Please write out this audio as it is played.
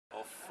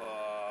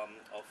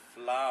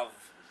love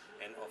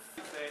and of...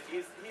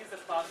 He's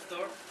a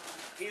pastor,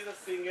 he's a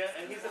singer,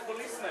 and he's a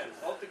policeman,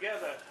 all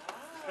together.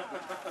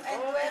 And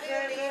where do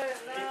you live?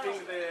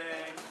 Keeping the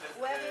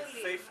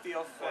safety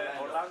of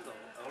Orlando,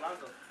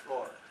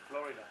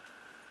 Florida.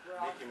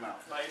 Mickey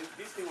Mouse. By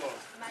Disney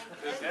World. My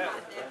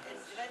grandmother and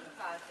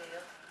grandfather,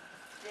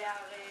 they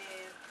are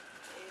live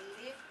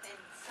in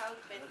South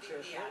Bend,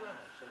 Indiana.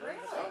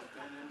 Really? I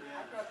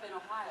grew up in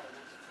Ohio.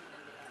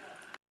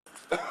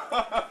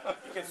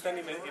 You can stand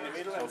in the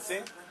middle and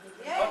sing?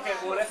 Yeah. אוקיי,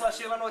 הוא הולך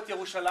לשיר לנו את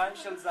ירושלים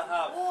של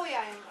זהב. אוי,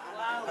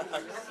 וואו.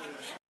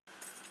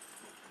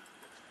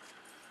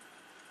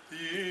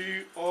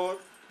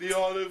 The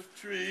olive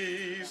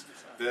trees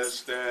that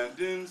stand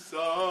in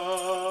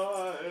silence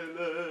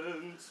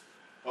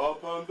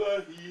upon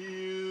the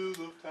hills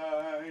of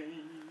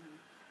time.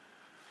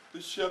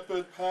 The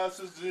shepherd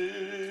passes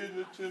in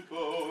the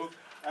temple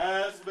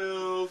as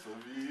bells of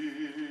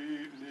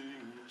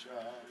evening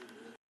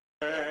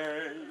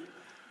chime.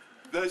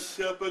 The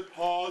shepherd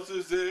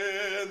pauses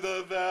in the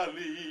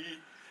valley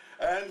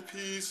and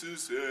peace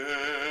is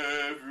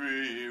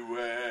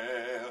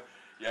everywhere.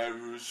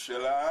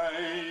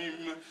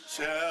 Yerushalayim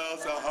shel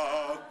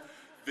zahav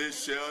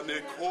v'shel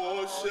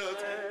nekoshet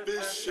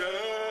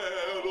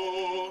v'shel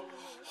or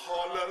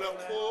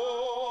halalako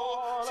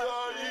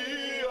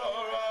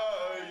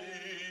sha'irai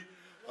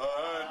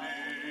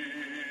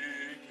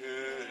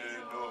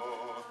anikeno.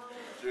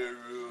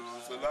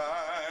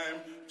 Jerusalem,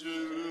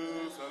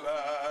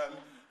 Jerusalem,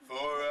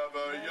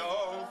 forever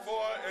young,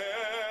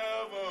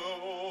 forever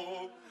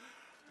old.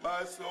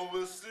 My soul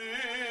will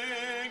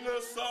sing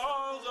the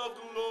songs of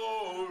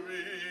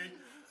glory,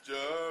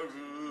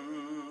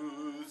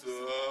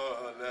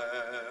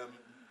 Jerusalem.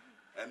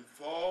 And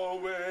far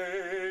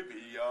away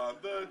beyond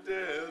the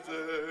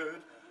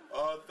desert,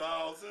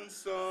 1,000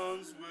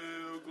 suns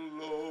will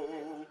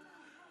glow.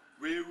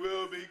 We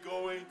will be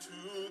going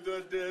to the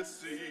Dead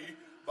Sea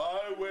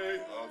by way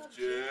of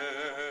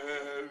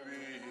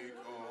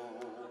Jericho.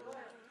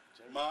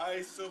 My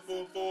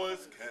simple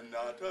voice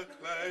cannot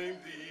acclaim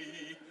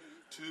thee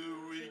to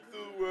read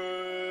the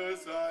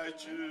words I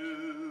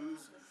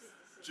choose.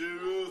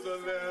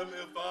 Jerusalem,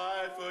 if I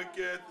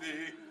forget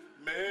thee,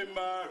 may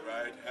my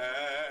right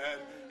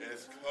hand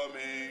is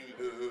coming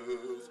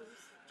loose.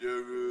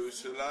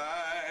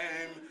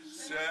 Jerusalem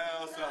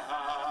shall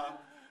zahav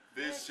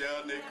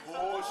v'shel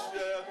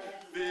nekoshet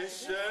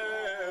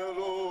v'shel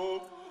or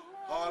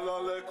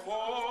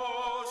halaleko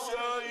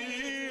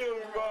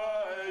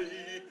sha'irai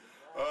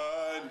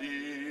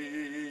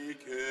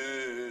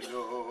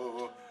anikeno.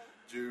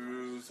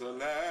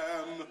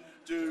 Jerusalem,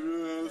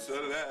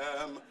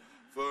 Jerusalem,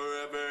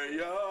 forever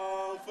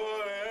young,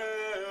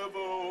 forever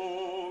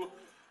old.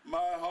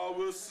 My heart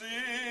will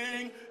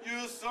sing you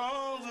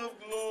songs of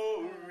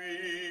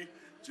glory,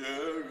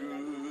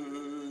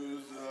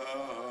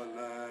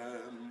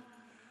 Jerusalem.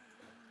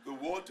 The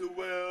water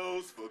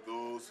wells for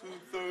those who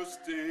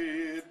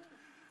thirsted,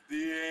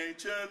 the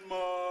ancient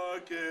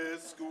market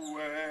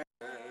square.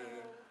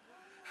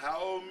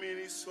 How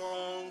many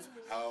songs,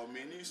 how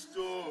many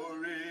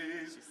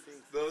stories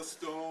the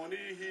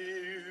stony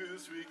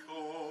hills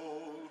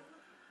recall.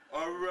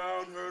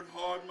 Around her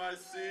heart my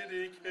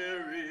city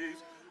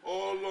carries,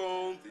 all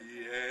along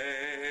the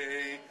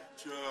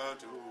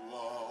ancient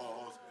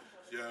walls.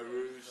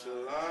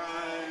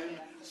 Jerusalem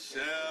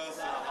shall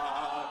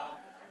zahav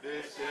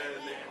v'shel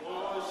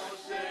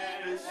nekoshet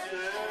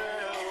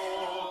v'shel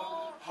or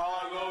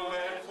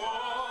halaleko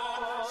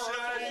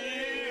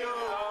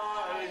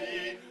sha'irai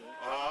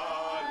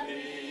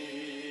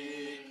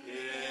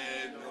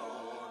anikeno.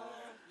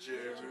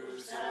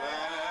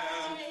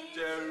 Jerusalem,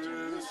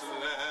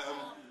 Jerusalem,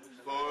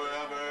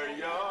 forever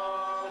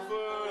young,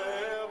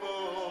 forever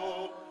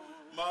old.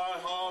 My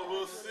heart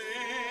will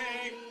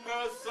sing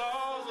her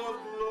songs of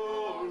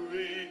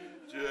glory,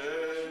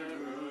 Jerusalem.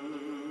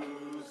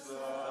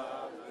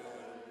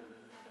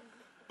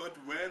 But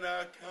when I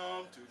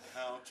come to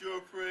count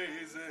your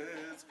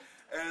praises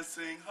and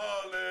sing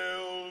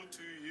hallel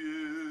to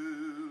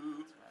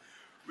you,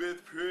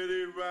 with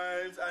pretty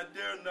rhymes I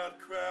dare not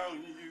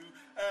crown you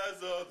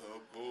as other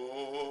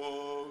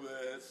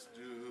poets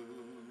do.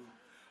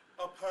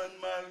 Upon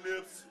my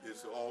lips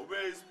is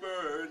always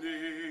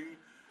burning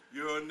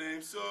your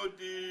name so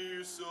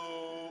dear, so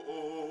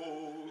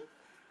old.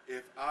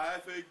 If I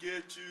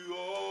forget you,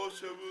 oh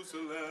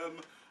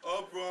Jerusalem,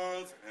 of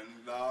bronze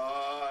and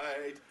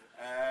light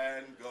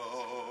and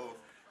gold,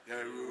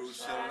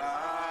 Jerusalem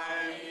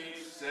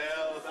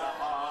shall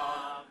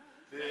zahav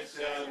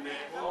v'shel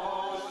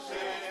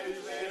nekoshet